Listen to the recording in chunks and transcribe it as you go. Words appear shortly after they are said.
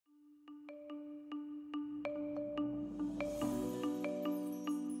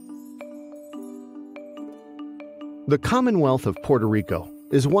The Commonwealth of Puerto Rico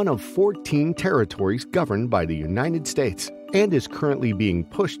is one of 14 territories governed by the United States and is currently being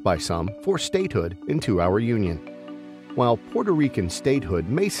pushed by some for statehood into our union. While Puerto Rican statehood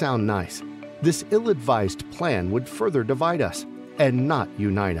may sound nice, this ill-advised plan would further divide us and not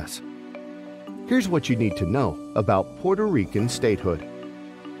unite us. Here's what you need to know about Puerto Rican statehood.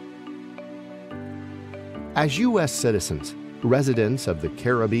 As U.S. citizens, residents of the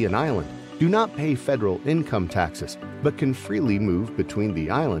Caribbean island do not pay federal income taxes, but can freely move between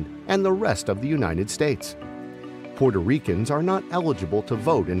the island and the rest of the United States. Puerto Ricans are not eligible to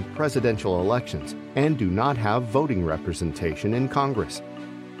vote in presidential elections and do not have voting representation in Congress.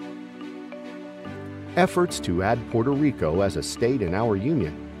 Efforts to add Puerto Rico as a state in our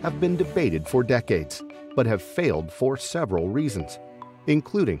union have been debated for decades, but have failed for several reasons,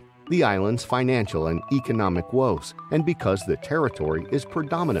 including the island's financial and economic woes, and because the territory is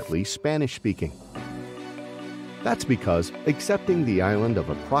predominantly Spanish-speaking. That's because accepting the island of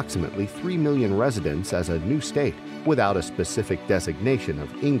approximately 3 million residents as a new state without a specific designation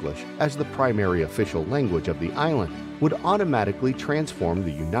of English as the primary official language of the island would automatically transform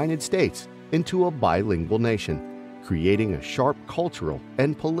the United States into a bilingual nation, creating a sharp cultural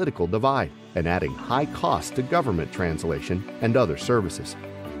and political divide and adding high costs to government translation and other services.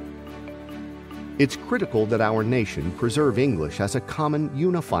 It's critical that our nation preserve English as a common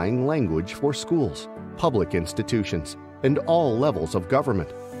unifying language for schools, public institutions, and all levels of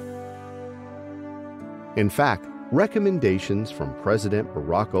government. In fact, recommendations from President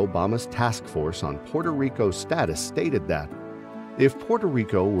Barack Obama's task force on Puerto Rico's status stated that if Puerto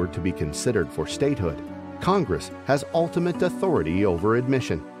Rico were to be considered for statehood, Congress has ultimate authority over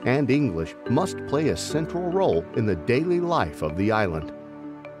admission, and English must play a central role in the daily life of the island.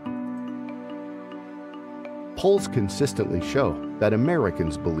 Polls consistently show that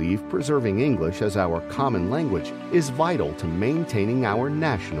Americans believe preserving English as our common language is vital to maintaining our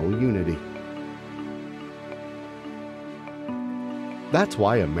national unity. That's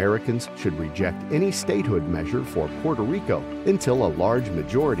why Americans should reject any statehood measure for Puerto Rico until a large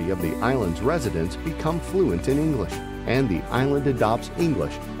majority of the island's residents become fluent in English and the island adopts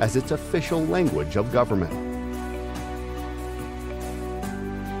English as its official language of government.